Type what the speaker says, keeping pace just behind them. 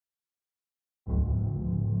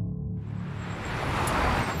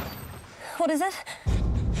What is it?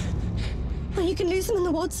 Well, you can lose them in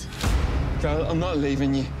the woods. Girl, I'm not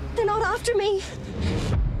leaving you. They're not after me.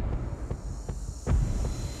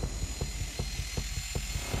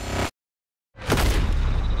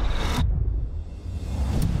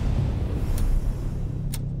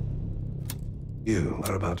 You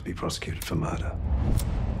are about to be prosecuted for murder.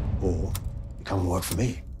 Or you come and work for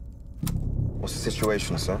me. What's the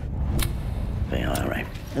situation, sir? The IRA.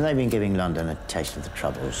 And they've been giving London a taste of the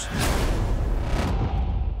Troubles.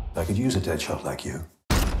 I could use a dead shot like you.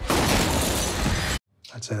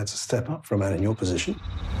 I'd say that's a step up for a man in your position.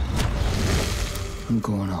 I'm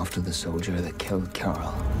going after the soldier that killed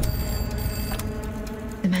Carol.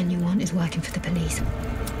 The man you want is working for the police.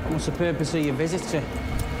 What's the purpose of your visit, sir?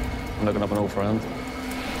 I'm looking up an old friend.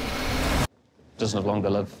 Doesn't have long to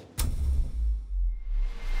live.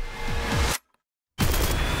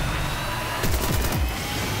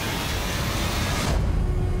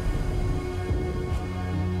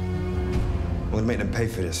 I'm gonna make them pay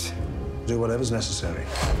for this. Do whatever's necessary.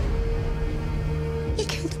 You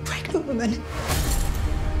killed a pregnant woman.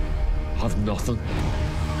 I've nothing.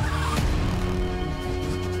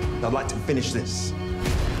 I'd like to finish this.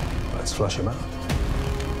 Let's flush him out.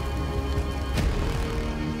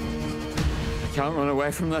 I can't run away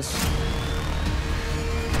from this.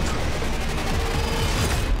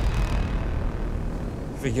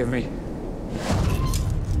 Forgive me.